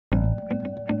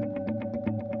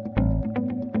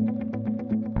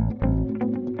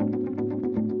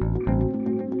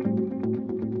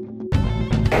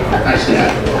Nicely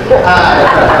done.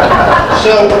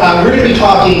 We're going to be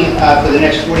talking for the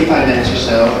next 45 minutes or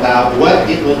so about what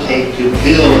it will take to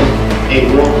build a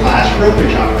world-class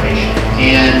brokerage operation.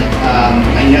 And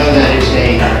I know that it's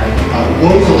a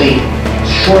woefully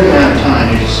short amount of time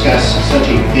to discuss such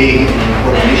a big and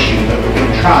important issue, but we're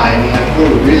going to try. We have four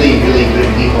really, really good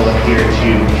people up here to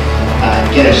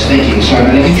get us thinking. So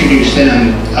I'm going to introduce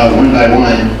them one by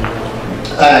one.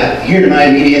 Here to my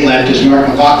immediate left is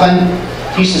McLaughlin.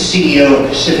 He's the CEO of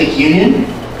Pacific Union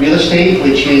Real Estate,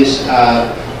 which is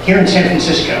here in San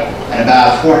Francisco, at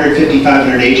about 450,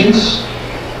 500 agents.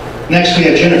 Next we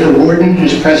have Jennifer Warden,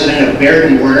 who's president of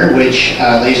Baird and Warden, which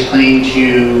lays claim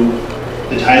to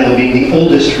the title of being the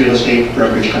oldest real estate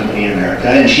brokerage company in America,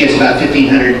 and she has about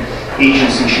 1,500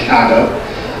 agents in Chicago.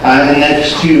 And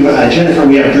next to Jennifer,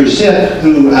 we have Bruce Zipf,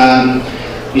 who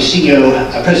is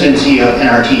president and CEO of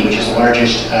NRT, which is the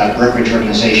largest brokerage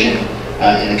organization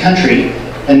in the country.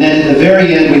 And then at the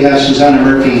very end, we have Susana,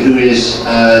 who is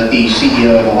the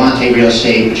CEO of ALANTE Real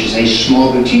Estate, which is a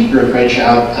small boutique brokerage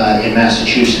out in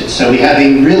Massachusetts. So we have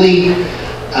a really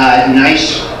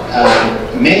nice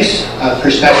mix of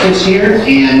perspectives here,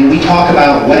 and we talk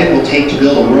about what it will take to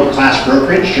build a world-class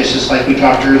brokerage, just as like we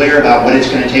talked earlier about what it's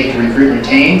going to take to recruit and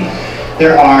retain.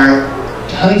 There are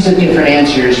tons of different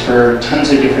answers for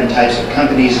tons of different types of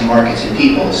companies and markets and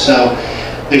people. So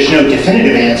there's no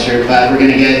definitive answer, but we're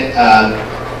going to get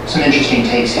some interesting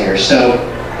takes here. So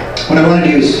what I want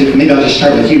to do is, maybe I'll just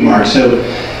start with you, Mark. So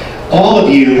all of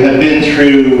you have been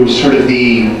through sort of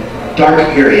the dark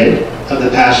period of the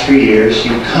past 3 years.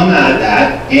 You've come out of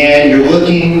that, and you're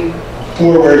looking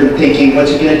forward and thinking,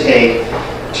 what's it going to take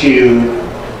to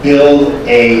build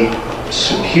a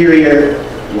superior,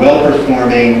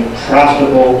 well-performing,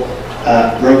 profitable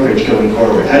brokerage going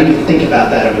forward? How do you think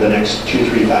about that over the next 2,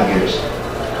 3, 5 years?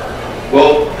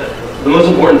 Well, the most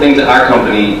important thing to our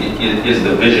company is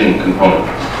the vision component.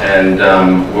 And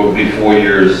we'll be 4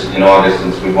 years in August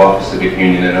since we bought Pacific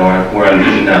Union, and we're on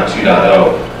Vision now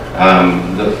 2.0.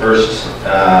 The first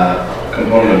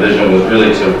component of vision was really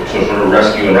to sort of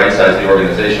rescue and right-size the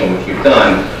organization, which we've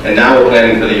done. And now we're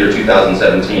planning for the year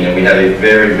 2017, and we have a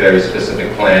very, very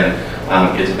specific plan.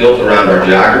 It's built around our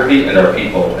geography and our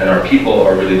people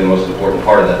are really the most important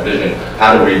part of that vision.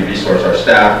 How do we resource our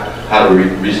staff? How do we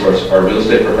resource our real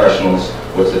estate professionals?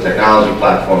 What's the technology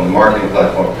platform, the marketing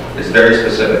platform? It's very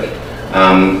specific.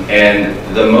 And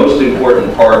the most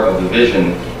important part of the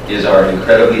vision is our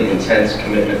incredibly intense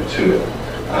commitment to it.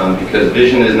 Because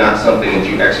vision is not something that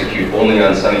you execute only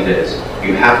on sunny days.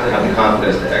 You have to have the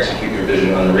confidence to execute your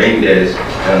vision on the rainy days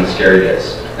and on the scary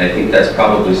days. And I think that's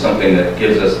probably something that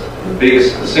gives us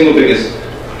the single biggest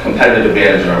competitive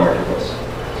advantage in our marketplace.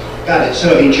 Got it.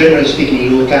 So, I mean, generally speaking,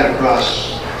 you look out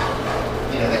across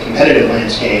the competitive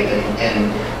landscape,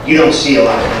 and you don't see a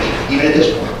lot of vision, even at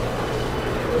this point.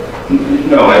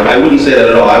 No, I wouldn't say that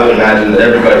at all. I would imagine that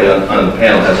everybody on the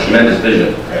panel has tremendous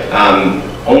vision. Right.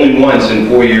 Only once in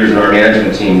 4 years in our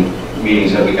management team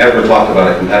meetings have we ever talked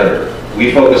about a competitor.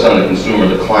 We focus on the consumer,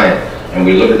 the client, and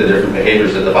we look at the different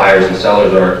behaviors that the buyers and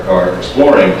sellers are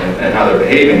exploring and how they're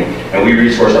behaving, and we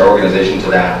resource our organization to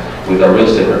that with our real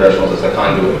estate professionals as the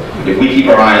conduit. If we keep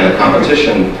our eye on the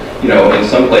competition, in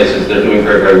some places they're doing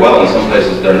very, very well, in some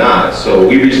places they're not. So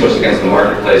we resource against the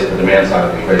marketplace, the demand side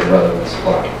of the equation rather than the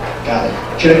supply. Got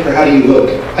it. Jennifer, how do you look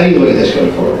at this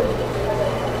going forward?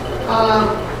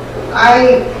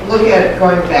 I look at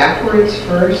going backwards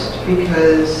first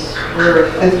because we're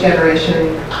a 5th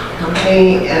generation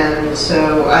company, and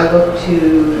so I look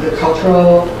to the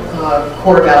cultural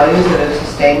core values that have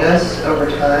sustained us over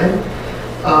time,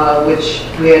 which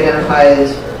we identify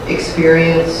as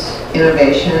experience,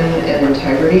 innovation, and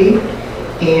integrity.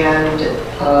 And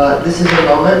this is a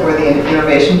moment where the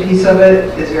innovation piece of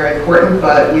it is very important,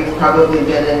 but we've probably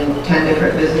been in 10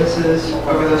 different businesses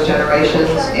over those generations,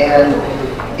 and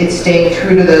it's staying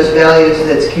true to those values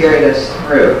that's carried us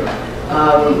through.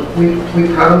 We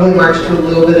probably march to a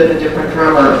little bit of a different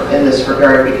drummer in this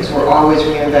regard because we're always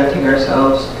reinventing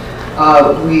ourselves.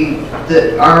 I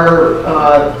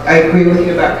agree with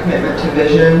you about commitment to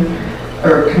vision,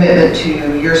 or commitment to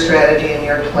your strategy and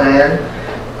your plan.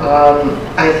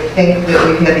 I think that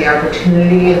we've had the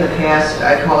opportunity in the past,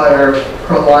 I call it our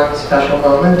prolonged special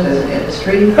moment as an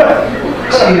industry,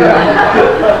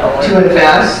 to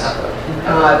invest,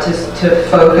 to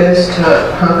focus, to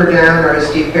hunker down, or as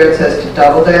Steve Baird says, to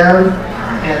double down.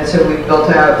 And so we've built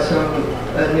out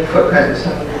a new footprint,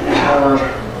 some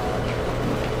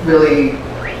really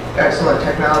excellent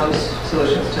technology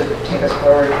solutions to take us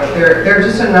forward. But there are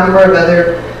just a number of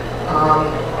other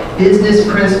business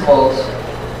principles,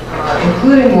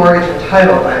 including mortgage and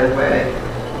title, by the way,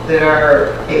 that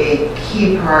are a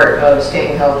key part of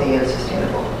staying healthy and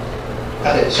sustainable.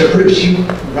 Got it. So Bruce, you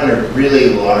run a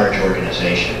really large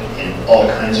organization in all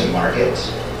kinds of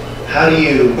markets. How do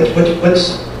you, what's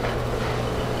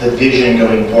the vision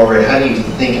going forward? How do you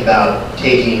think about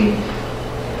taking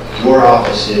your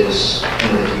offices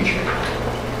into the future?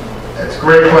 That's a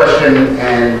great question,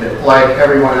 and like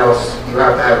everyone else, you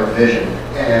have to have a vision.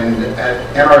 And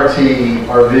at NRT,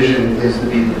 our vision is to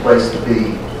be the place to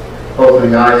be, both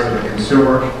in the eyes of the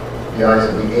consumer, the eyes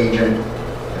of the agent,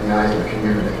 and the eyes of the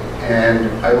community. And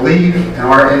I believe in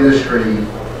our industry,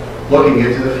 looking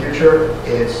into the future,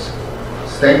 it's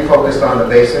staying focused on the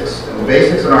basics. And the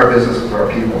basics in our business is our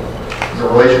people. It's a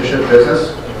relationship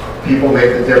business. People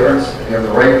make the difference. If you have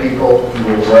the right people, you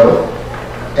will grow.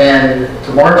 And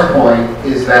to Mark's point,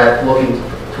 is that looking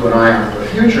to an eye on the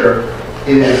future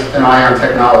is an eye on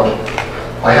technology.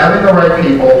 By having the right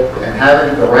people and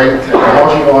having the right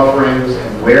technology offerings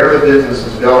and where the business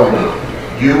is going,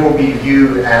 you will be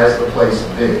viewed as the place to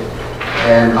be.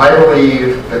 And I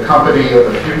believe the company of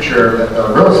the future,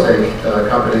 the real estate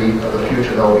company of the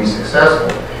future that will be successful,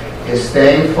 is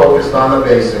staying focused on the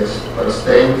basics, but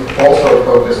staying also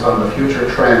focused on the future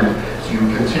trend. So you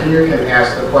continue to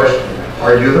ask the question,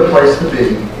 are you the place to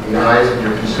be in the eyes of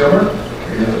your consumer?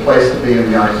 Are you the place to be in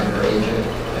the eyes of your agent?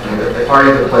 And are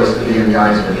you the place to be in the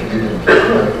eyes of your community?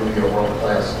 It will be a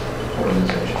world-class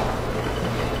organization.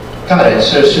 Got it.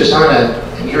 So Susana,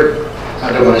 you're,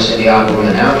 I don't want to say the odd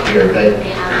woman out here, but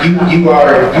you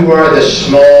are the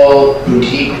small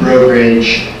boutique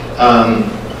brokerage,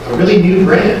 a really new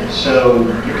brand. So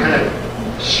you're kind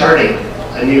of starting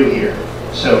anew here.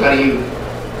 So how do you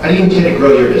intend to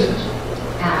grow your business?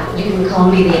 You can call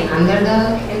me the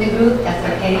underdog in the group. That's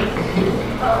okay.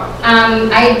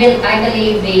 I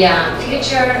believe the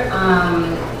future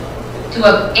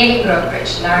to any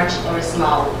brokerage, large or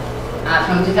small,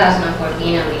 from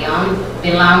 2014 and beyond,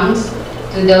 belongs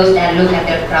to those that look at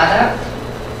their product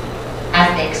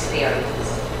as the experience.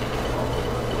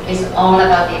 It's all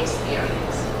about the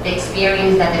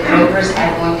experience that the brokers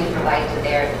are going to provide to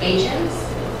their agents,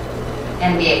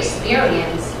 and the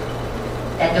experience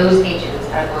that those agents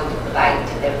are going to provide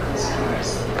to their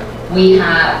consumers. We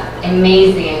have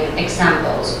amazing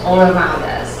examples all around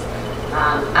us.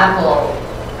 Apple,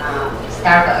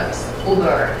 Starbucks,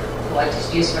 Uber, who I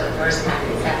just used for the first time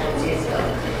in San Francisco,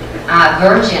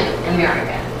 Virgin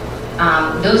America.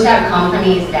 Those are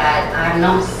companies that are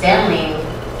not selling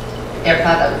their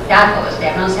product tacos,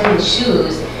 they're not selling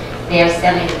shoes, they are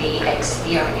selling the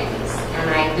experience. And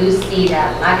I do see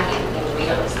that lacking in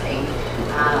real estate.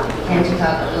 We tend to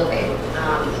talk a little bit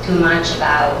too much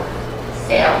about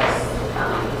sales,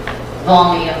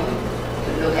 volume.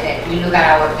 We look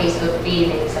at our Facebook feed,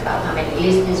 it's about how many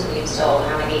listings we've sold,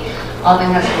 how many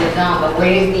open houses we've done, but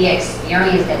where is the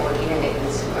experience that we're giving the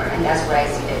consumer? And that's where I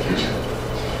see the future.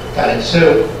 Got it.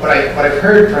 So what I've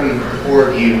heard from the four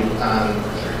of you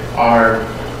are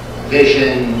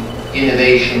vision,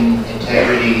 innovation,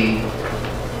 integrity,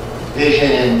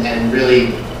 vision and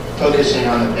really focusing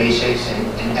on the basics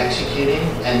and executing,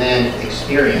 and then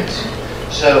experience.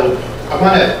 So I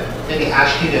want to maybe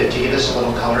ask you to give us a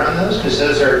little color on those, because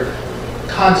those are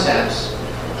concepts,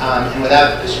 and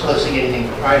without disclosing anything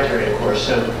proprietary, of course.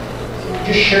 So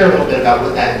just share a little bit about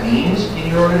what that means in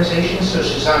your organization. So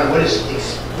Susana, what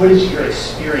is your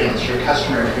experience, your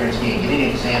customer experience mean? Give me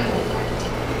an example.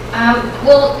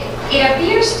 Well, it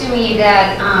appears to me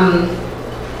that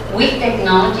with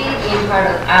technology being part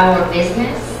of our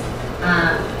business,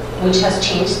 which has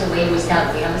changed the way we sell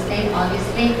real estate,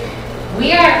 obviously,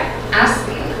 we are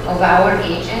asking of our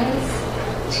agents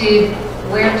to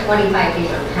wear 25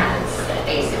 different hats,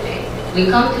 basically. We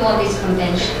come to all these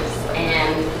conventions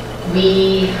and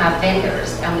we have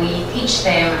vendors and we teach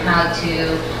them how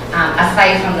to,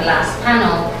 aside from the last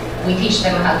panel, we teach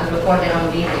them how to record their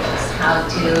own videos, how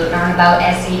to learn about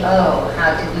SEO,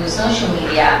 how to do social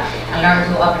media, and learn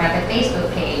to open up a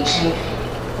Facebook page. And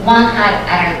one hat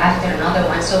after another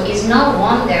one. So it's no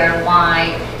wonder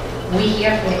why we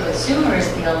hear from the consumers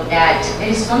still that there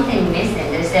is something missing.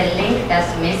 There is a link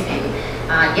that's missing.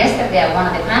 Yesterday at one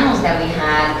of the panels that we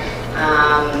had,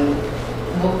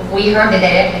 we heard it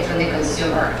directly from the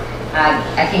consumer.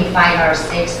 I think 5 or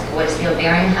 6 were still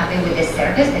very unhappy with the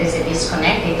service. There is a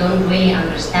disconnect. They don't really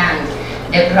understand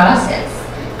the process.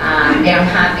 They're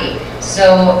unhappy.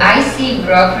 So I see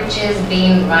brokerages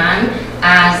being run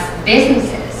as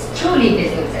businesses, truly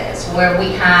businesses, where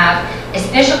we have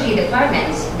specialty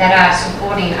departments that are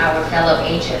supporting our fellow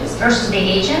agents versus the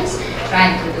agents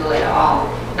trying to do it all,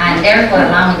 and therefore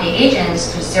allowing the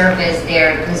agents to service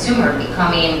their consumer,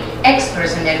 becoming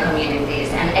experts in their communities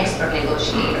and expert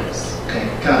negotiators. Okay,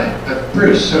 got it.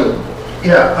 Bruce, so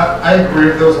Yeah, I agree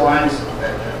with those lines.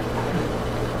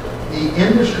 The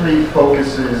industry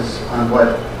focuses on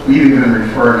what we even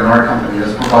refer in our company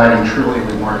as providing truly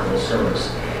remarkable service.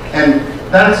 And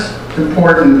that's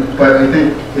important, but I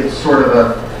think it's sort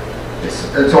of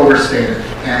it's overstated.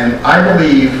 And I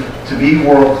believe to be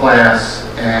world-class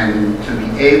and to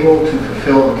be able to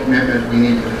fulfill the commitment we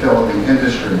need to fulfill in the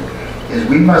industry is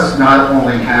we must not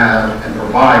only have and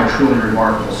provide truly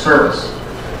remarkable service,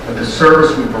 but the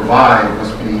service we provide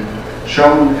must be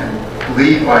shown and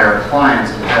believed by our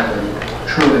clients to have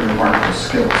truly remarkable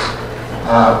skills.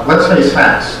 Let's face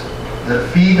facts. The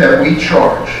fee that we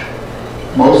charge,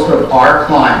 most of our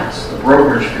clients, the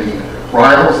brokerage fee,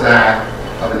 rivals that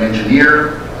of an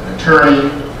engineer, an attorney,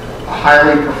 a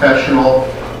highly professional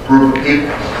group of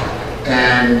people.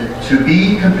 And to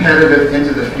be competitive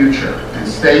into the future and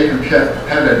stay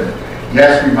competitive,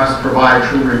 yes, we must provide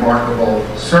truly remarkable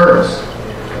service.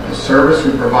 But the service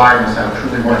we provide must have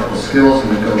truly remarkable skills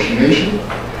in negotiation,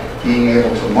 being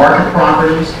able to market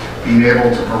properties, being able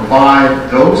to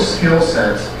provide those skill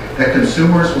sets that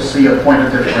consumers will see a point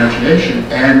of differentiation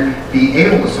and be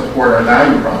able to support our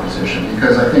value proposition.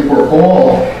 Because I think we're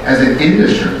all, as an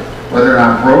industry, whether or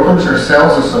not brokers or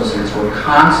sales associates, we're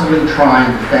constantly trying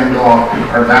to fend off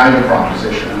our value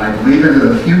proposition. And I believe into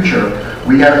the future,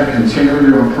 we have to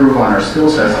continue to improve on our skill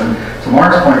sets. And to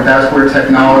Mark's point, that's where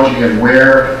technology and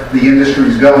where the industry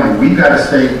is going. We've got to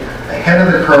stay ahead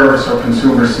of the curve so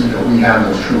consumers see that we have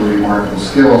those truly remarkable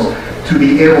skills to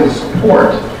be able to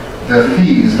support the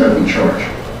fees that we charge.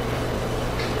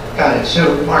 got it.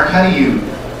 So Mark, how do you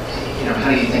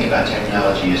think about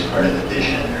technology as part of the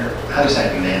vision, or how does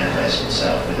that manifest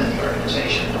itself within the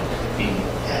organization? I mean,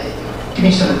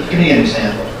 give me an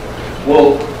example.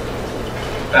 Well,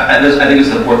 I think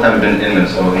it's the fourth time I've been in Inman,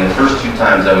 so in the first 2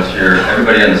 times I was here,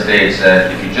 everybody on the stage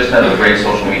said, if you just have a great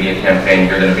social media campaign,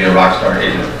 you're going to be a rock star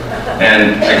agent.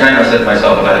 And I kind of said to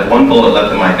myself, if I had 1 bullet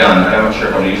left in my gun, I'm not sure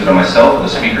if I'm going to use it on myself or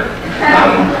the speaker.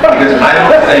 Because I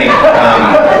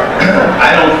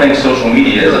don't think social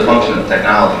media is a function of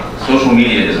technology. Social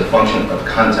media is a function of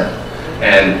content.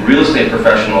 And real estate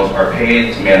professionals are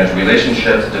paid to manage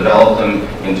relationships, develop them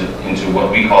into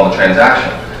what we call the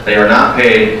transaction. They are not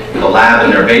paid with a lab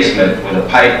in their basement with a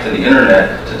pipe to the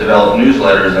internet to develop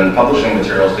newsletters and publishing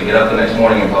materials to get up the next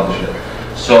morning and publish it.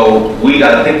 So we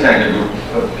got a think tank, a group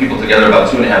of people together about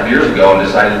 2.5 years ago and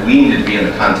decided we needed to be in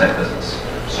the content business.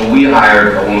 So we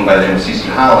hired a woman by the name of Cece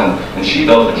Holland, and she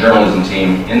built a journalism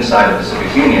team inside of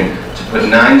Pacific Union to put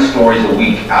 9 stories a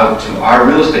week out to our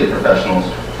real estate professionals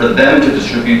for them to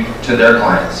distribute to their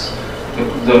clients.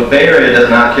 The Bay Area does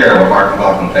not care what Mark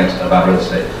McLaughlin thinks about real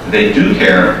estate. They do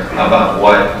care about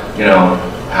what,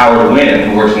 Howard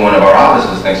Wynn, who works in one of our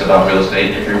offices, thinks about real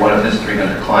estate if you're one of his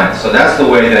 300 clients. So that's the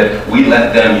way that we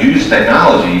let them use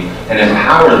technology and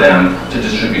empower them to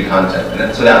distribute content.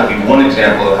 And so that would be one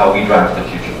example of how we drive the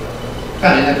future.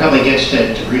 Got it. That probably gets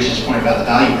to Bruce's point about the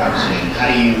value proposition. How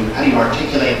do you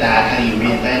articulate that? How do you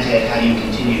reinvent it? How do you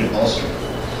continue to bolster it?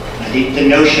 The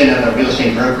notion of a real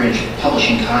estate brokerage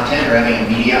publishing content or having a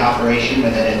media operation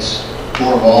within its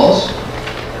 4 walls,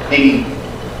 maybe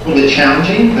a little bit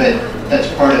challenging, but that's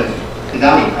part of the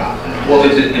value prop. Well,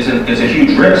 it's a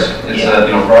huge risk. It's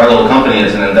for our little company,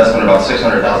 it's an investment of about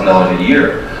 $600,000 a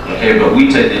year. Okay, but we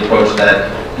take the approach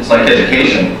that it's like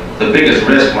education. The biggest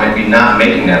risk might be not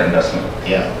making that investment.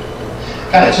 Yeah.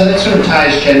 Got it. So that sort of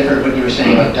ties, Jennifer, what you were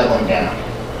saying about doubling down,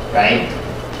 right?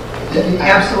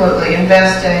 Absolutely.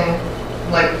 Investing,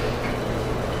 like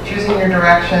choosing your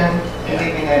direction,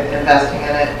 believing it, investing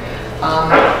in it.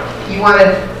 You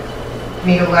wanted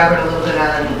me to elaborate a little bit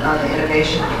on the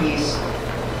innovation piece.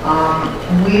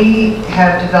 We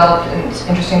have developed, and it's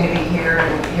interesting to be here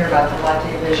and hear about the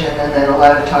ALANTE vision, and then a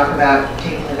lot of talk about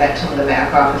taking some of the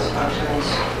back office functions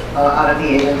out of the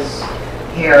agents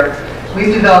here.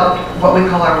 We've developed what we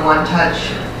call our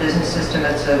one-touch business system.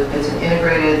 It's an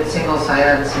integrated single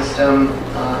sign-on system,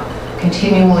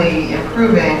 continually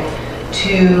improving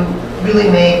to really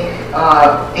make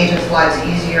agents' lives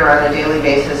easier on a daily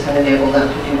basis and enable them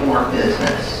to do more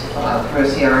business through a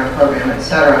CRM program,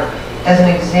 etc. As an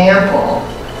example,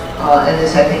 and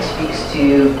this I think speaks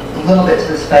to a little bit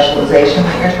to the specialization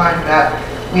that you're talking about,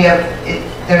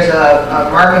 there's a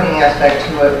marketing aspect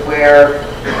to it where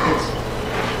it's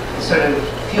sort of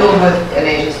fueled with an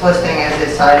agent's listing as they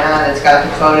sign on. It's got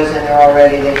the photos in there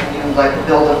already. They can do like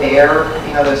build a bear,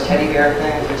 those teddy bear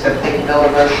things, except they can build a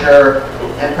brochure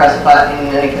and press a button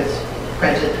and it gets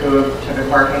printed through a sort of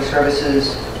marketing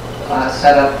services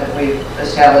setup that we've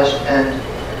established, and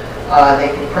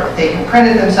they can print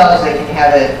it themselves. They can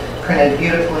have it printed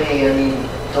beautifully and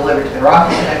delivered to their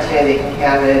office the next day. They can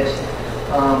have it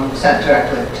sent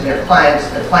directly to their clients.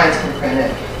 Their clients can print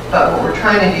it. But what we're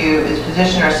trying to do is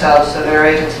position ourselves so that our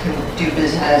agents can do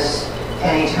business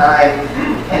anytime,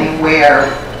 anywhere,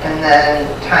 and then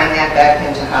tying that back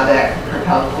into how that can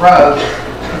propel growth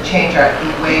and change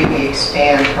the way we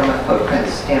expand from a footprint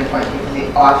standpoint, because the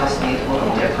office needs a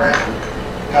little different.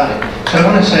 Got it. So I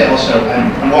want to say also,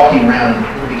 I'm walking around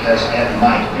because I have the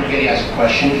mic. If anybody has a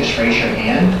question, just raise your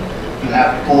hand. You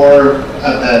have 4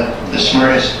 of the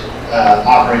smartest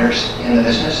operators in the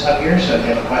business up here, so if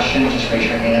you have a question, just raise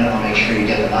your hand and I'll make sure you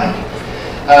get the mic.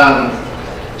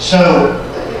 So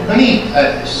let me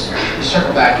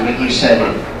circle back to what you said,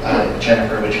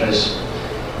 Jennifer, which was,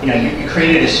 you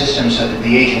created a system so that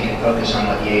the agent can focus on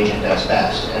what the agent does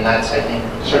best, and that's, I think,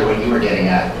 sort of what you were getting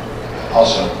at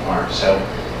also, Mark. So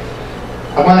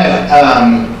I want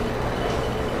to,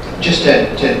 just to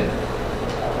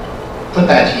put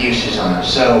that to you, Susana.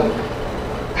 So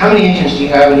how many agents do you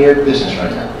have in your business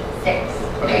right now?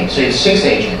 6. Okay, so you have 6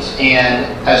 agents, and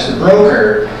as the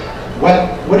broker,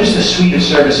 what is the suite of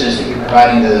services that you're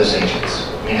providing to those agents?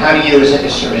 I mean, how do you, as a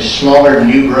sort of smaller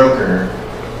new broker,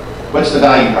 what's the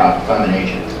value prop if I'm an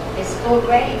agent? It's full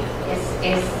grade.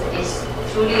 It's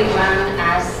truly run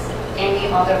as any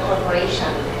other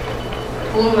corporation.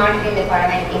 Full marketing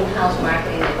department, in-house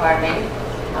marketing department.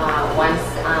 Once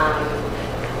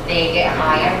they get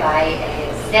hired by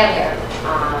a seller,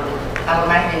 our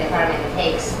marketing department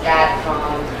takes that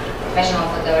from professional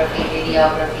photography,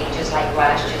 videography, just like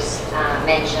Raj just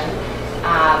mentioned,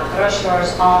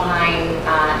 brochures, online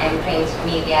and print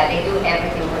media. They do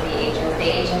everything for the agents. The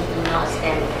agents do not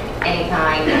spend any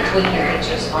time tweaking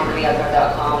pictures on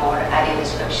realtor.com or adding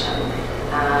description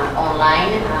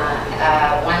online.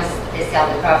 Once they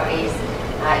sell the properties,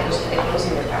 it goes to the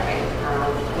closing department,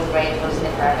 great closing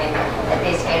department, that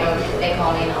they schedule, they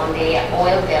call in on the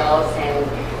oil bills and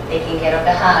taking care of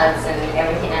the HUDs and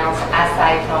everything else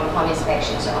aside from home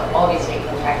inspections or obviously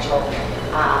contractual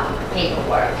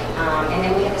paperwork. And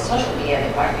then we have the social media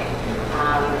department.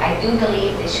 I do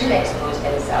believe they should expose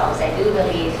themselves. I do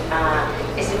believe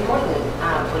it's important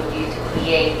for you to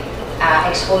create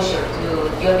exposure to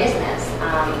your business.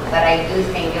 But I do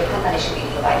think your company should be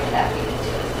providing that for you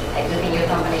too. I do think your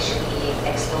company should be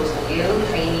exposed to you,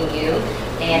 training you,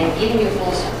 and giving you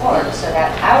full support so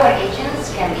that our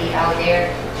agents can be out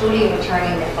there truly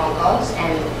returning the phone calls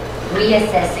and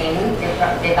reassessing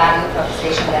the value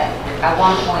proposition that at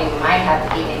one point might have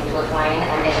given to a client,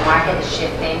 and the market is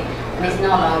shifting and it's no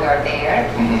longer there.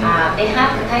 They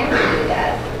have the time to do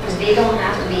that because they don't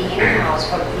have to be in-house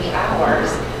for 3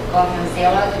 hours, going from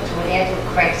Zillow to Trulia to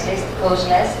Craigslist,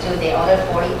 Coachless to the other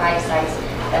 45 sites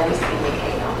that we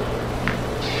syndicate on.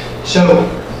 So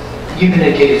you've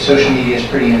indicated social media is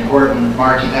pretty important.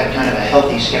 Mark, you've had kind of a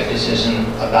healthy skepticism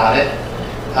about it.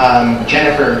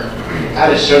 Jennifer, how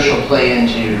does social play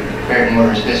into Baird &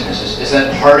 Warden's business? Is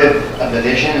that part of the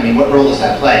vision? I mean, what role does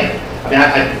that play? I mean,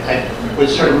 I would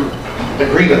sort of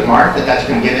agree with Mark that that's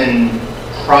been given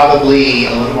probably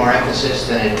a little more emphasis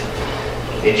than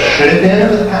it should have been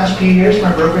over the past few years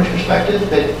from a brokerage perspective,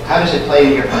 but how does it play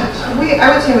into your plans? I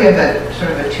would say we have a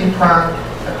sort of a 2-pronged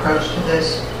approach to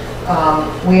this.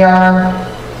 We are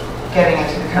getting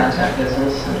into the content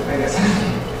business, I guess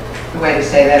the way to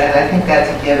say that, and I think that's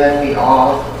a given. We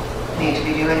all need to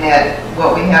be doing that.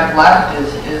 What we have left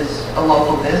is a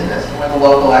local business, and we're the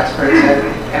local experts,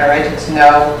 and our agents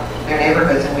know their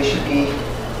neighborhoods, and we should be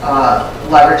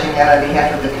leveraging that on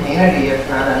behalf of the community, if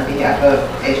not on behalf of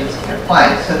agents and their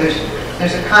clients. So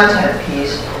there's a content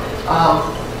piece,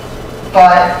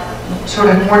 but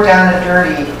sort of more down and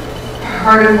dirty.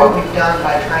 Part of what we've done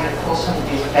by trying to pull some of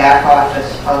these back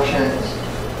office functions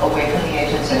away from the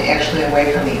agents and actually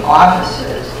away from the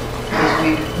offices is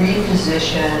we've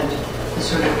repositioned the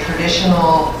sort of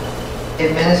traditional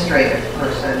administrative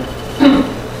person,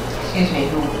 excuse me,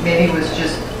 who maybe was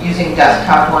just using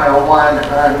Desktop 101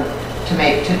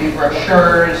 to do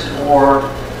brochures or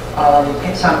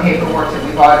get some paperwork that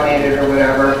we've automated or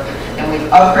whatever, and we've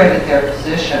upgraded their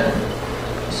position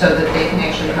so that they can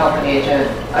actually help an agent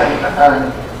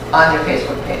on their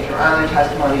Facebook page or on their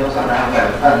testimonials on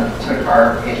sort of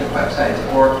our agent websites,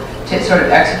 or to sort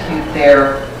of execute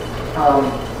their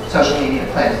social media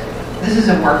plans. This is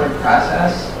a work in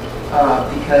process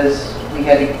because we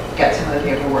had to get some of the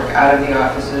paperwork out of the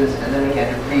offices, and then we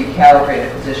had to recalibrate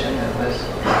a position that was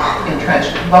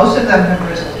entrenched. Most of them have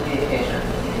risen to the occasion,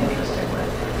 interestingly.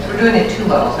 We're doing it 2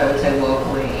 levels, I would say,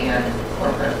 locally and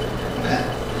corporate. Okay.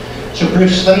 So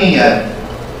Bruce, let me,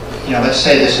 let's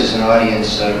say this is an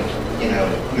audience of,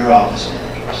 your office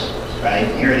managers, right?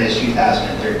 Here it is,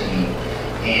 2013.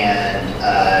 and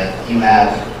you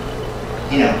have,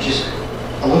 just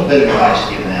a little bit of advice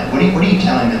to give them. What are you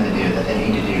telling them to do that they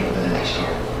need to do over the next year?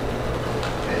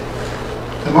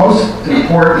 The most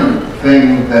important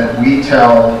thing that we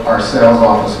tell our sales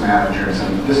office managers,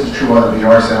 and this is true whether it be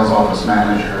our sales office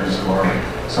managers or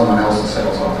someone else's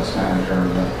sales office manager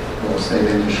in the real estate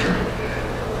industry,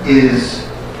 is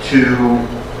to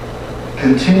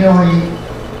continually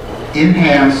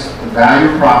enhance the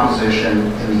value proposition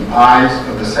in the eyes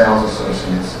of the sales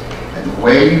associates. And the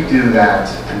way you do that,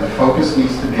 and the focus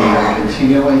needs to be on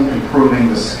continually improving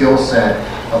the skill set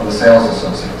of the sales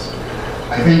associates.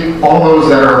 I think all those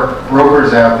that are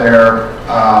brokers out there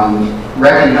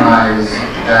recognize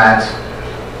that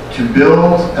to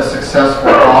build a successful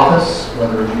office,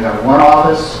 whether you have one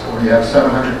office or you have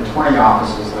 720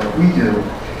 offices like we do,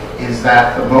 is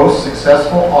that the most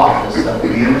successful office that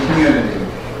will be in the community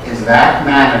is that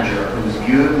manager who's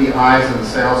viewed in the eyes of the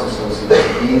sales associates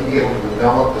as being able to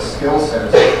develop the skill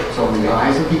sets, so in the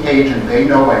eyes of the agent, they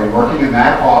know by working in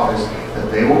that office that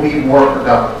they will be more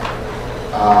productive.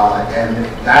 And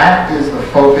that is the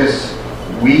focus.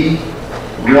 We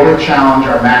really challenge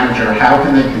our manager, how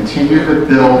can they continue to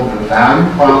build the value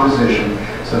proposition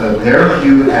so that they're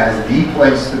viewed as the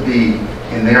place to be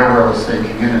in their real estate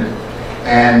community.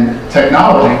 And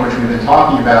technology, which we've been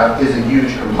talking about, is a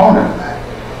huge component of that.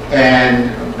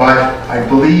 But I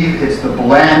believe it's the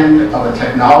blend of a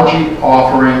technology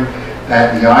offering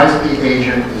that in the eyes of the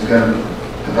agent is going to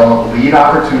develop lead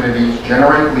opportunities,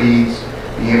 generate leads,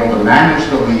 be able to manage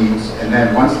the leads, and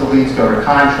then once the leads go to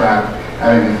contract,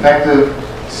 having effective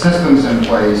systems in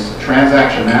place,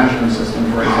 transaction management system,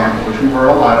 for example, which we've heard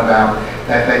a lot about,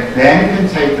 that they then can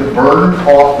take the burden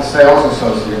off the sales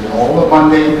associate and all the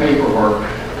mundane paperwork,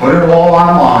 put it all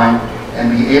online, and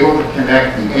be able to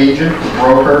connect the agent, the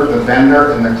broker, the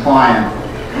vendor, and the client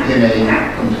in a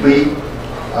complete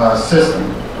system,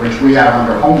 which we have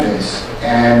under Homebase,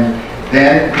 and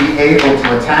then be able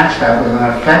to attach that with an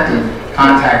effective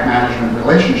contact management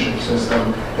relationship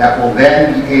system that will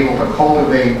then be able to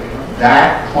cultivate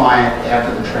that client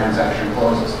after the transaction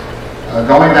closes.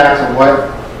 Going back to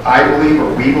what I believe,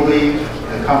 or we believe,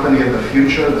 the company of the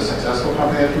future, the successful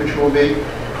company of the future will be,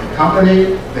 the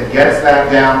company that gets that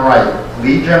down right,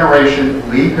 lead generation,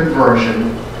 lead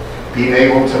conversion, being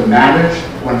able to manage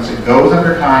once it goes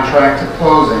under contract to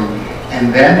closing,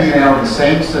 and then being able to, the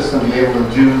same system, be able to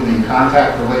do the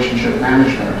contact relationship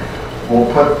management, will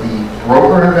put the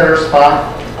broker in a better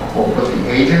spot, will put the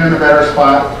agent in a better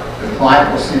spot, the client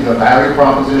will see the value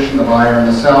proposition, the buyer and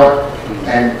the seller,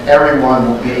 and everyone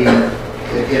will be in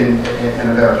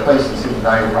a better place to see the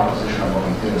value proposition of what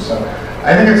we do. So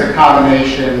I think it's a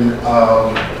combination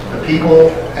of the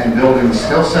people and building the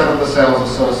skill set of the sales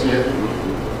associate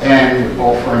and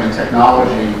offering a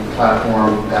technology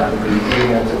platform that will be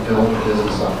able to build the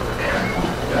business up.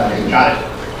 Got it.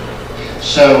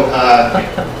 So, I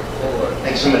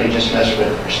think somebody just messed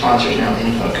with our sponsors now,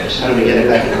 InFocus. How do we get it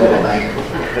back in Global Bank?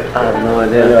 I have no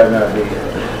idea. Yeah, I have no idea.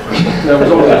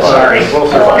 Sorry.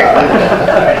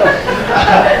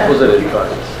 Was it 85?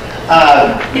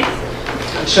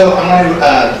 So I'm going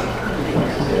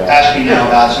to ask you now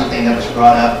about something that was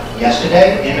brought up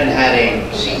yesterday. Inman had a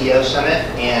CEO summit,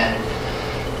 and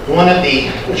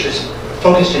which was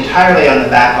focused entirely on the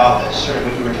back office, sort of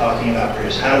what you were talking about,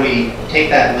 Bruce. How do we take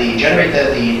that lead, generate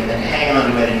that lead, and then hang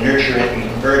on to it and nurture it and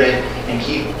convert it and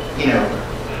keep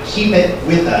it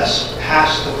with us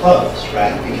past the close,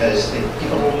 right? Because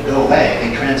people don't go away. They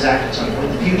transact at some point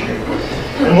in the future.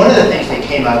 And one of the things that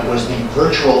came up was the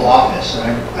virtual office.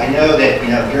 And I know that,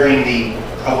 during the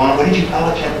prolonged, what did you call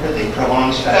it, Jennifer? The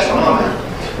prolonged special moment,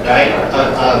 right?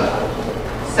 Of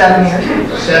 7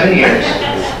 years. 7 years.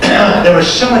 There was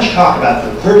so much talk about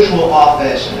the virtual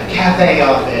office and the cafe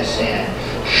office and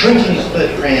shrinking the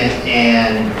footprint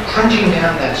and crunching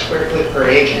down that square foot per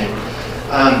agent.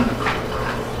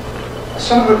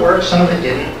 Some of it worked, some of it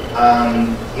didn't.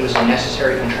 It was a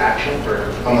necessary contraction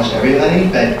for almost everybody,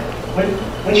 but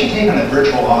what's your take on the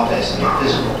virtual office and the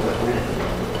physical footprint?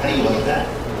 How do you look at that?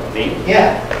 Me?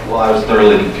 Yeah. Well, I was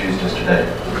thoroughly confused yesterday.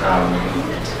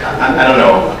 I don't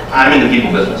know. I'm in the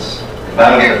people business. If I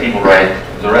don't get the people right,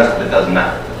 the rest of it doesn't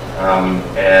matter.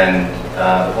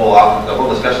 The whole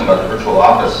discussion about the virtual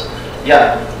office,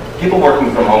 yeah, people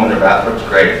working from home in their bathrooms,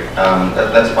 great.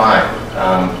 That's fine.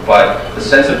 But the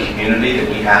sense of community that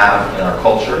we have in our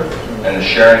culture and the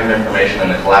sharing of information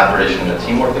and the collaboration and the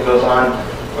teamwork that goes on,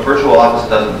 a virtual office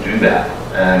doesn't do that.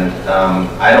 And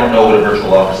I don't know what a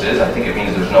virtual office is. I think it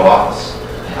means there's no office.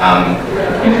 I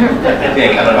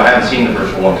don't know, I haven't seen the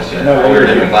virtual one just yet. We wear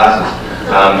different glasses.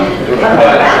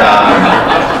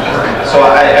 So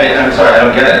I'm sorry, I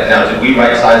don't get get it. Now, did we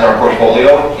right-size our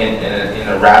portfolio in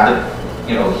a rapid,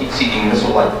 heat-seeking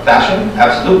missile-like fashion?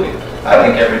 Absolutely. I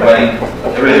think everybody in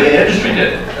the industry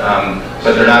did.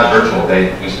 But they're not virtual.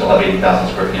 We still have 80,000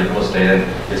 square feet of real estate, and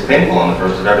it's painful on the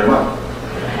first of every month.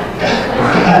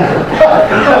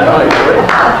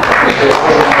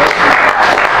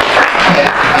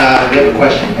 We have a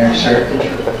question here, sir.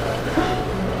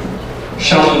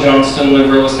 Sheldon Johnston, Live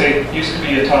Real Estate. Used to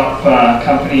be a top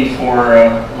company for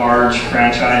a large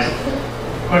franchise.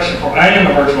 Question for, I am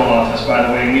a virtual office, by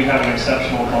the way, and we have an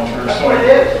exceptional culture. So I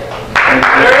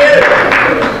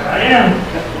am.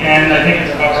 And I think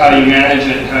it's about how you manage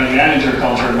it, how you manage your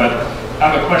culture. But I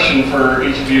have a question for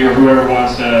each of you or whoever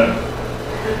wants to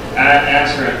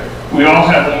answer it. We all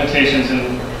have limitations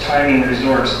in time and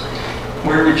resource.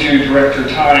 Where would you direct your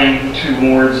time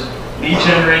towards lead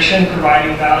generation,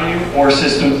 providing value, or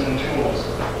systems and tools,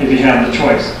 if you have the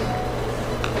choice?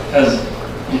 Because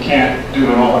you can't do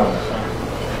it all.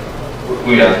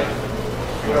 Whoever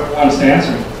wants to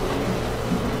answer.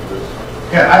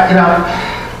 Yeah,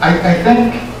 I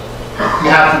think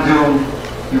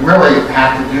you really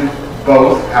have to do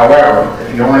both. However,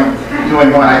 if you're only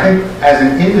doing one, I think as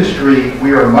an industry,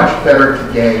 we are much better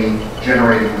today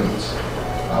generating leads.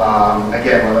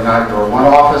 Again, whether or not you're a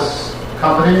one-office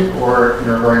company or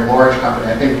you're a very large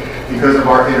company, I think because of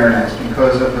our internets,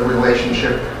 because of the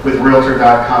relationship with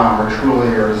Realtor.com or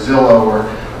Truly or Zillow or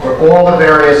all the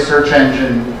various search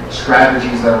engine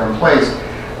strategies that are in place,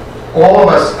 all of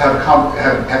us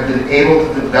have been able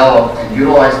to develop and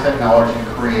utilize technology to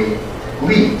create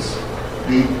leads.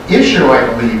 The issue I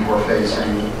believe we're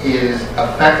facing is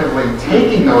effectively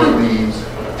taking those leads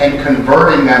and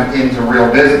converting them into real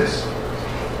business.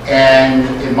 And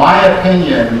in my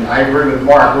opinion, I agree with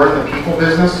Mark, we're in the people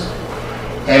business.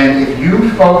 And if you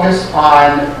focus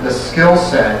on the skill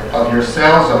set of your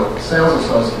sales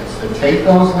associates to take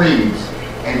those leads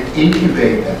and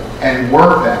incubate them and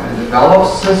work them and develop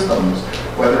systems,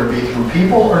 whether it be through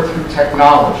people or through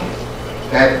technology,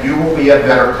 that you will be a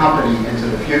better company into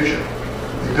the future.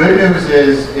 The good news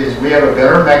is we have a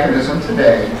better mechanism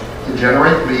today to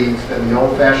generate leads than the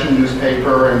old-fashioned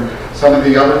newspaper and some of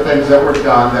the other things that were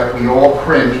done that we all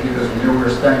cringed because we knew we were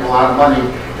spending a lot of money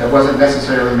that wasn't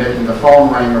necessarily making the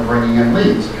phone ring or bringing in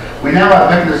leads. We now have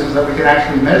mechanisms that we can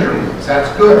actually measure leads.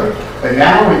 That's good. But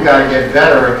now we've got to get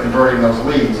better at converting those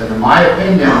leads. And in my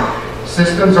opinion,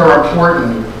 systems are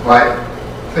important, but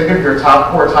think of your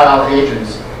top quartile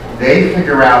agents. They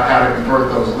figure out how to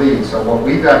convert those leads. So what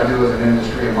we've got to do as an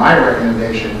industry, and my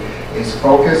recommendation, is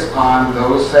focus on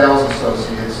those sales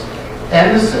associates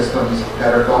and the systems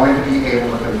that are going to be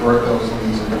able to convert those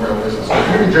leads into real business. So if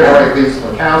you can generate leads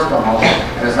till the cows come home,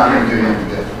 and it's not going to do you any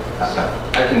good.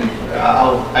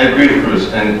 I agree with Bruce,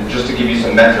 and just to give you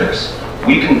some metrics,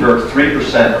 we convert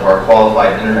 3% of our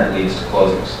qualified internet leads to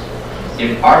closings.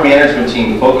 If our management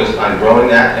team focused on growing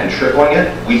that and tripling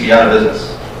it, we'd be out of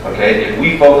business. Okay? If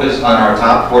we focus on our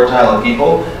top quartile of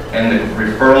people and the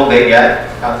referral they get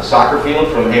at the soccer field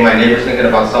from, hey, my neighbor's thinking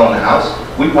about selling the house,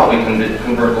 we probably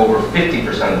convert over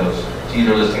 50% of those to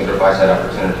either listings or buy-side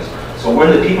opportunities. So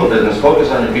we're in the people business. Focus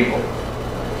on your people.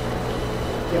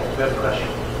 Yeah, we have a question.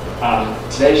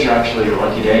 Today's your actually a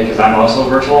lucky day because I'm also a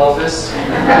virtual office. So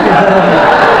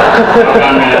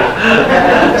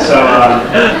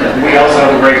we also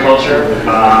have a great culture.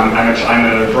 I'm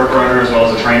a broker owner as well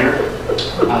as a trainer,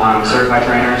 certified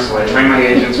trainer. So I train my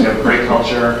agents. We have a great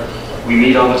culture. We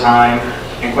meet all the time.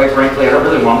 And quite frankly, I don't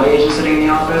really want my agents sitting in the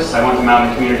office. I want them out in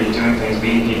the community doing things,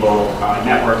 meeting people,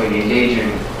 networking,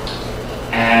 engaging.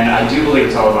 And I do believe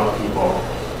it's all about the people.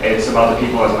 It's about the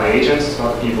people as my agents, it's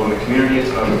about the people in the community,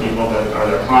 it's about the people that are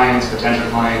their clients, potential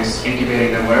clients,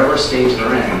 incubating them, whatever stage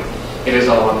they're in. It is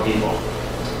all about the people.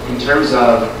 In terms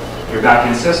of your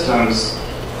back-end systems,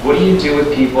 what do you do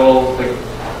with people? Like,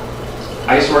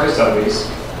 I used to work at Sotheby's,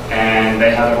 and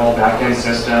they had their whole back-end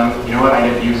system. You know what? I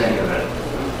didn't use any of it.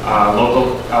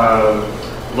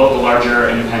 Local larger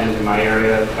independent in my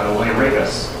area, William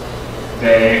Ravis.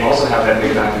 They also have that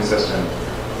big back-end system.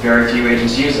 Very few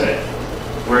agents use it.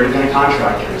 We're independent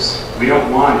contractors. We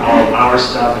don't want all of our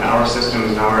stuff and our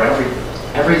systems and our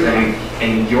everything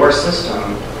in your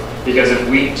system, because if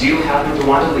we do happen to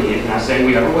want to leave, not saying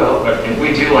we ever will, but if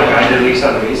we do, like I did leave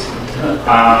Sotheby's,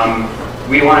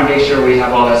 we want to make sure we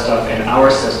have all that stuff in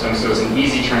our system so it's an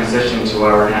easy transition to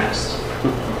our next.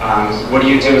 What do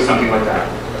you do with something like that?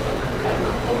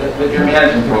 But you're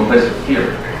managing from a place of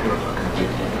fear.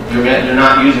 You're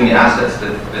not using the assets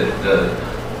that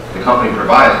the company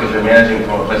provides because you're managing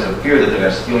from a place of fear that they're going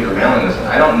to steal your mailing list. And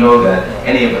I don't know that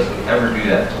any of us would ever do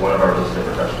that to one of our real estate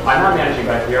professionals. I'm not managing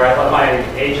by fear. I let my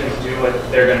agents do what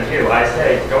they're going to do. I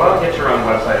say, go out and get your own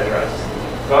website address.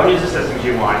 Go out and use the systems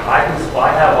you want. I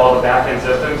have all the back-end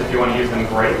systems. If you want to use them,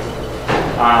 great.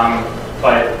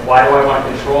 But why do I want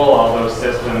to control all those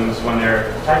systems when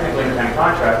they're technically independent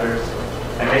contractors,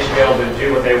 and they should be able to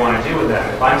do what they want to do with them?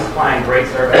 If I'm supplying great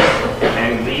service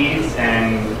and leads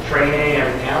and training and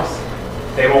everything else,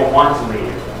 they won't want to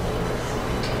leave.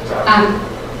 So.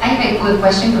 I have a quick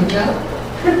question for Joe.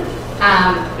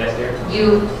 Yes, dear?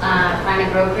 You run a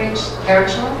brokerage,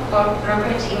 virtual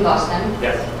brokerage in Boston.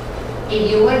 Yes. If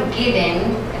you were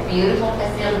given a beautiful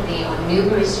facility on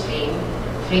Newbury Street,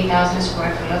 3,000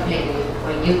 square feet of living,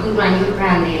 where you could run your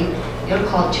branding, your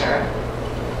culture,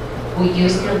 would you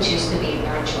still choose to be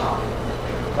virtual?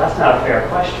 That's not a fair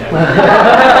question.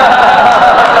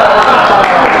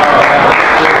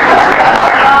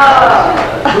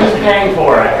 Who's paying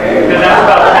for it? Because that's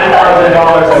about $10,000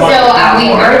 a month. So are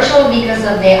we virtual because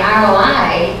of the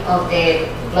ROI of the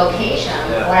location,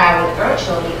 or are we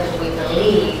virtual because we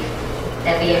believe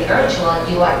that being virtual,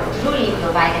 you are truly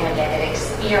providing a better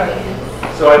experience?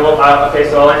 So okay,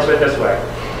 so I'll answer it this way.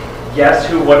 Yes,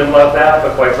 who wouldn't love that?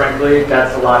 But quite frankly,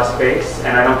 that's a lot of space,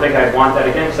 and I don't think I'd want that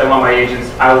again, because I want my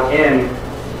agents out in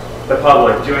the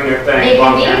public doing their thing. They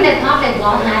can be in the public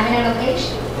while having a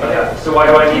location. Yeah. So why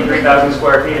do I need 3,000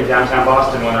 square feet in downtown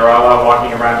Boston when they're all out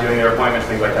walking around doing their appointments,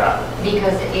 things like that?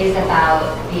 Because it is about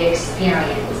the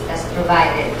experience that's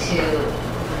provided to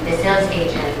the sales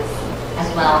agents as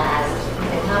well as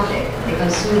the public, the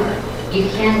consumer. You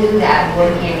can't do that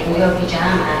working in your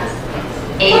pajamas,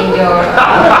 in your...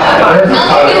 Not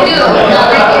that you do, not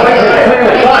that you do.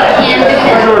 But you can't do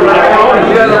that.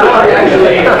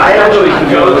 I actually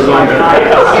can go to my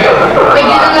But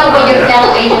you don't know what your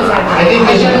fellow agents are doing. I think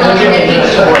this is You're not in the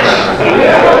picture.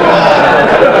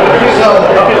 So,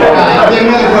 we have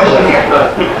another question here.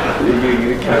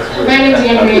 My name is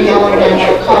Andrea Geller, and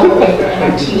I'm a call with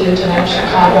MRT agent out of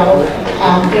Chicago.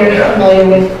 Very familiar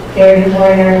with Baird and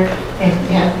Warner, and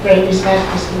have great respect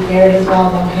for Steve Baird as well,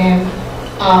 know him.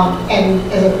 And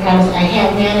as a promise, I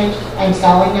have managed, I'm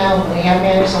selling now, but I have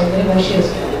managed, so I'm in no shoes.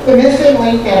 The missing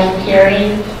link that I'm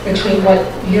hearing between what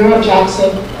your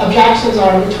objections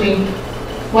are between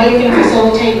what you're going to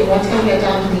facilitate and what's going to get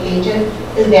down to the agent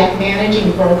is that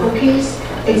managing broker piece.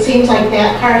 It seems like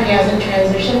that part hasn't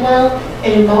transitioned well,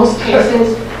 and in most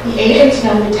cases, the agents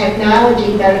know the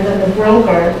technology better than the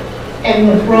broker, and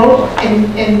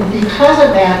because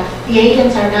of that, the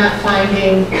agents are not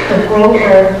finding the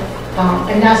broker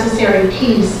a necessary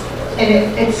piece. And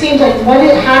it seems like,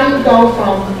 how do you go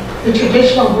from the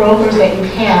traditional brokers that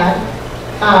you've had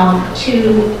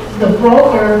to the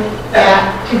broker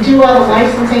that can do all the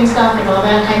licensing stuff and all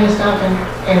that kind of stuff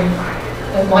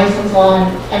and license law and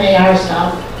NAR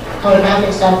stuff, code of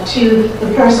ethics stuff, to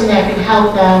the person that can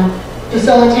help them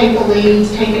facilitate the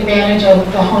leads, take advantage of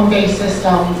the home-based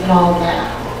systems and all of that?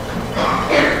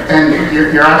 And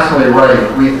you're absolutely right.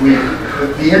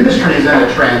 The industry is in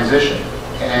a transition,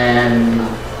 and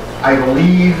I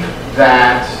believe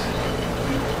that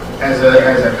as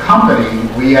a company,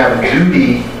 we have a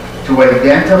duty to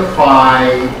identify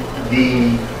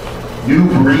the new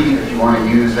breed, if you want to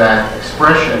use that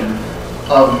expression,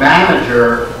 of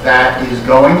manager that is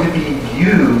going to be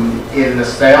viewed in the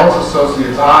sales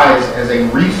associate's eyes as a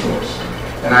resource.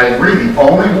 And I agree, the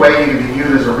only way you can be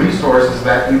viewed as a resource is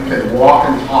that you can walk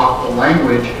and talk the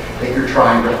language that you're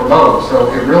trying to promote.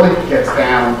 So it really gets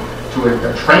down to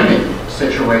a training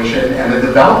situation and a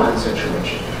development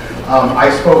situation. I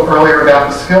spoke earlier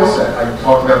about the skill set. I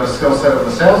talked about the skill set of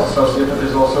the sales associate, but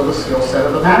there's also the skill set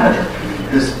of the manager.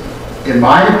 In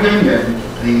my opinion,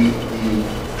 the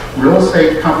real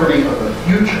estate company of the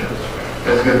future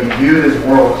that's going to be viewed as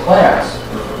world-class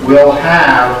will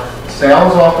have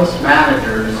sales office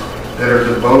managers that are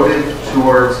devoted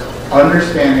towards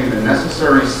understanding the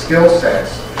necessary skill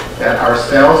sets that our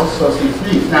sales associates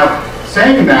need. Now,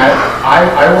 saying that,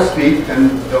 I will speak, and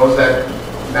those that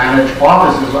manage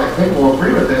offices, I think, will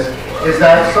agree with this, is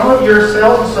that some of your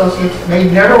sales associates may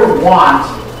never want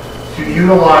to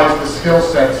utilize the skill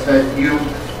sets that you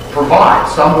provide.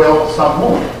 Some will, some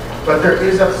won't. But there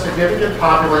is a significant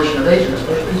population of agents,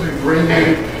 especially as we bring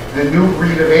in the new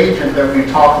breed of agent that we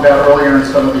talked about earlier in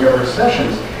some of the other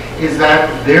sessions, is that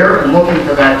they're looking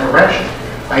for that direction.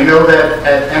 I know that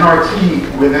at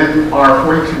NRT, within our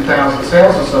 42,000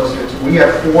 sales associates, we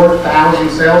have 4,000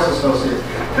 sales associates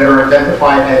that are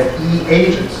identified as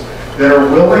E-agents, that are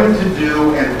willing to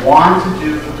do and want to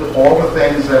do all the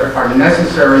things that are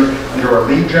necessary under a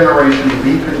lead generation,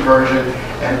 lead conversion,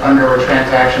 and under a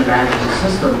transaction management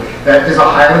system that is a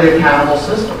highly accountable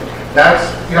system. That's,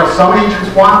 some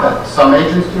agents want that, some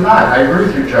agents do not. I agree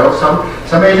with you, Joe.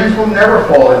 Some agents will never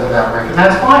fall into that rank. and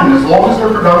that's fine, as long as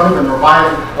they're productive and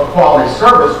providing a quality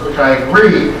service, which I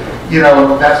agree,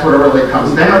 that's what it really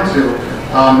comes down to.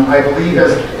 I believe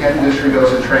as the industry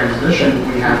goes in transition,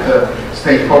 we have to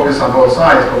stay focused on both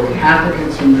sides, but we have to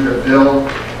continue to build,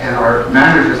 and our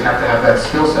managers have to have that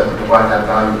skill set to provide that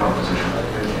value proposition.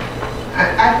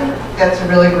 I think that's a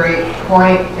really great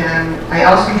point, and I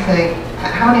also think,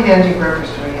 how many managing brokers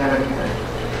do we have in here?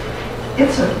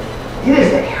 It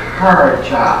is a hard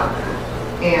job,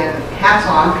 and hats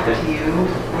off to you,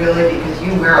 really, because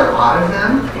you wear a lot of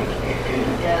them.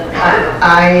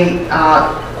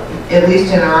 At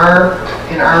least in our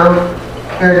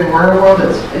Baird and Warden world,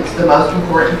 it's the most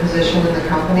important position in the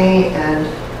company, and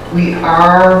we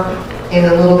are in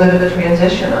a little bit of a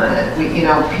transition on it.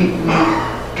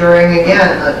 During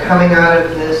again coming out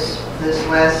of this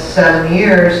last 7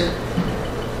 years,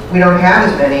 we don't have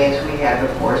as many as we had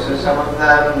before. So some of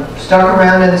them stuck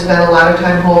around and spent a lot of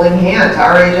time holding hands.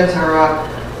 Our agents are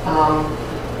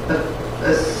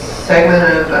a segment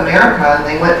of America, and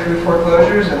they went through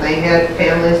foreclosures, and they had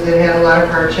families that had a lot of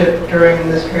hardship during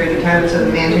this period of time. So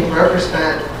the managing broker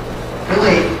spent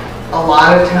really a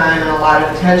lot of time and a lot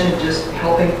of attention just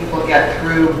helping people get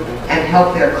through and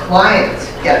help their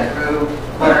clients get through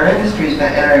what our industry's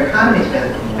been and our economy's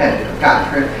been gotten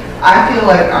through. I feel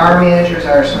like our managers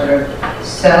are sort of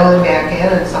settling back in,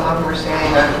 and some of them are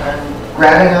saying, I'm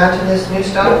grabbing onto this new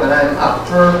stuff, and I'm up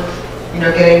for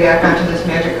getting back onto this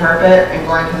magic carpet and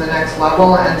going to the next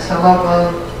level. And some of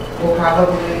them will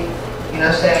probably,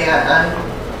 say,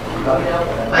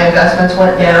 my investments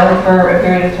went down for a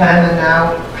period of time, and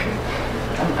now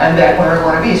I'm back where I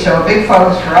want to be. So a big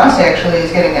focus for us actually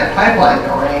is getting that pipeline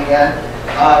going again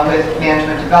with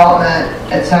management development,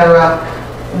 etc.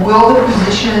 Will the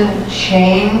position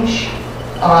change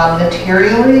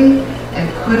materially? And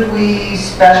could we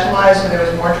specialize so there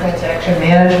was more transaction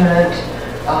management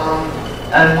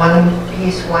on one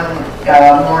piece, one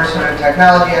more sort of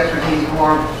technology expertise,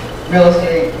 more real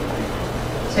estate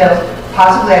sales?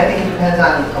 Possibly. I think it depends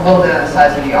on a little bit on the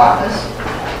size of the office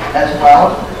as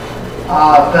well.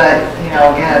 But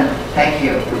again, thank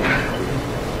you.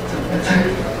 It's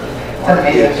an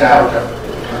amazing job.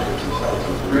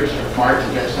 Bruce or Mark,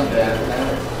 you got something to add to that?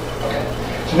 Okay.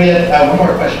 So we had one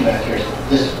more question back here.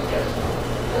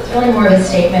 It's really more of a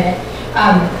statement.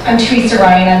 I'm Teresa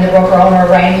Ryan. I'm the broker owner of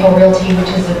Ryan Hill Realty,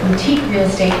 which is a boutique real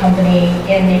estate company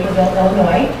in Naperville,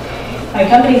 Illinois. My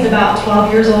company's about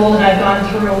 12 years old, and I've gone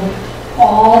through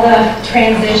all the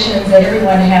transitions that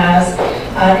everyone has.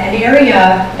 An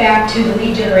area back to the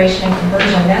lead generation and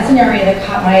conversion, that's an area that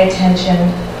caught my attention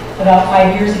about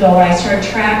 5 years ago when I started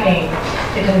tracking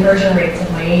the conversion rates of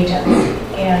my agents.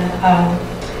 And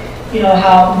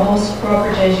how most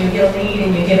brokerages, you get a lead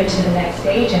and you give it to the next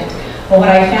agent. But what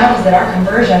I found is that our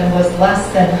conversion was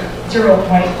less than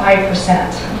 0.5%.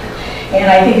 And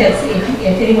I think that's,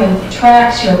 if anyone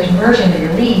tracks your conversion to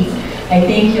your leads, I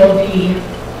think you'll be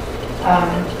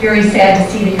very sad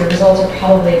to see that your results are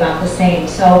probably about the same.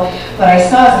 So what I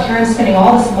saw is here I'm spending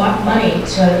all this money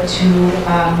to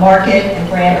market and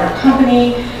brand our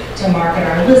company, to market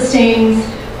our listings,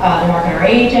 to market our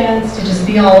agents, to just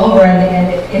be all over.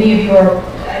 And if any of you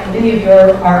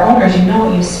are owners, you know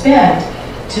what you spend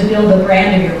to build the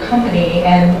brand of your company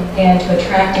and to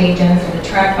attract agents and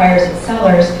attract buyers and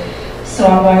sellers. So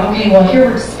I'm going, okay, well here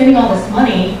we're spending all this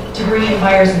money to bring in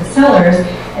buyers and sellers,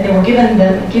 and then we're giving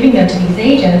them to these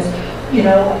agents,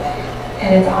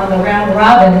 and it's on the round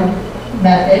robin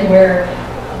method where,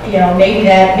 maybe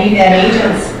that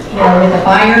agent's, with a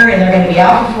buyer and they're going to be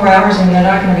out for 4 hours and they're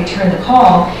not going to return the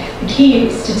call. The key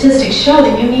statistics show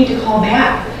that you need to call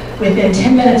back within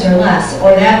 10 minutes or less,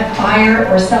 or that buyer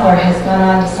or seller has gone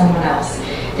on to someone else.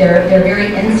 They're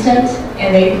very instant,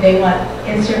 and they want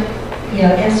instant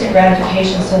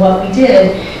gratification. So what we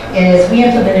did is we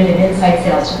implemented an inside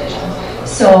sales division.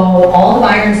 So all the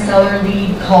buyer and seller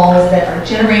lead calls that are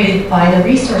generated by the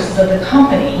resources of the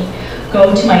company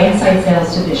go to my inside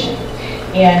sales division.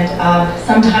 And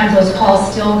sometimes those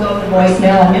calls still go to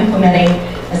voicemail. I'm implementing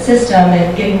a system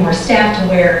and getting more staff to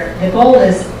where the goal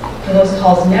is for those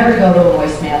calls never to go to a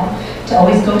voicemail, to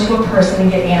always go to a person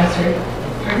and get answered.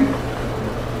 Pardon?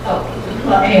 Oh,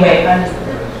 well, anyway,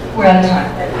 we're out of time.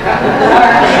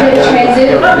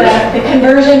 The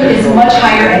conversion is much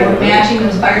higher, and we're matching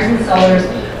those buyers and sellers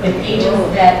with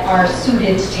agents that are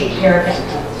suited to take care of them.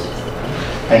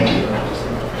 Thank you.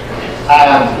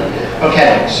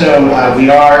 Okay, so we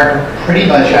are pretty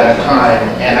much out of time,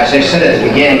 and as I said at the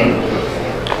beginning,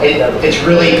 it's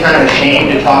really kind of a shame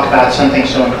to talk about something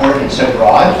so important and so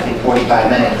broad in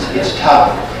 45 minutes. It's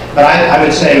tough. But I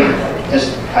would say,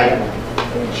 as I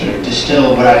sort of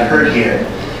distill what I've heard here,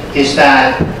 is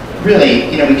that really,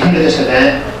 you know, we come to this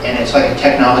event and it's like a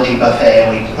technology buffet and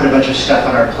we put a bunch of stuff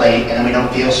on our plate and then we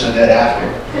don't feel so good after.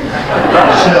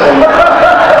 So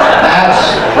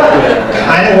that's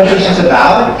kind of what this is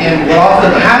about. And what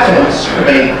often happens from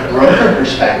a broker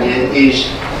perspective is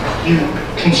you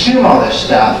consume all this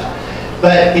stuff,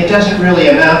 but it doesn't really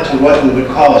amount to what we would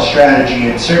call a strategy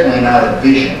and certainly not a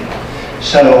vision.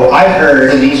 So I've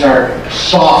heard, and these are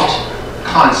soft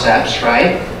concepts,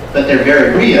 right? But they're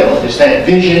very real, is that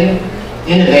vision,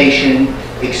 innovation,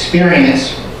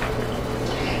 experience,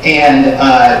 and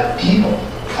people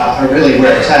are really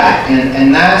where it's at.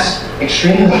 And that's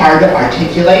extremely hard to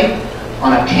articulate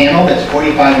on a panel that's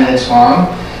 45 minutes long,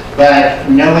 but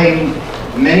knowing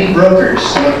many brokers,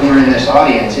 some of whom are in this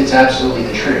audience, it's absolutely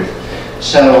the truth.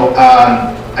 So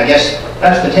I guess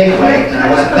that's the takeaway, and I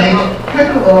want to thank... Can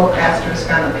I put a little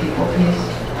asterisk on the people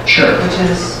piece? Sure. Which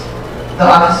is the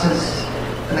offices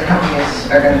and the companies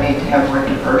are going to need to have more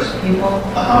diverse people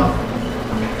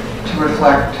to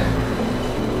reflect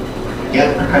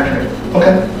our country.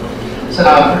 Okay. So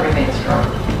that we remain strong.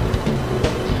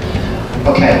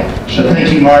 Okay. So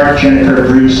thank you, Mark, Jennifer,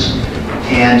 Bruce,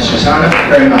 and Susana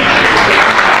very much.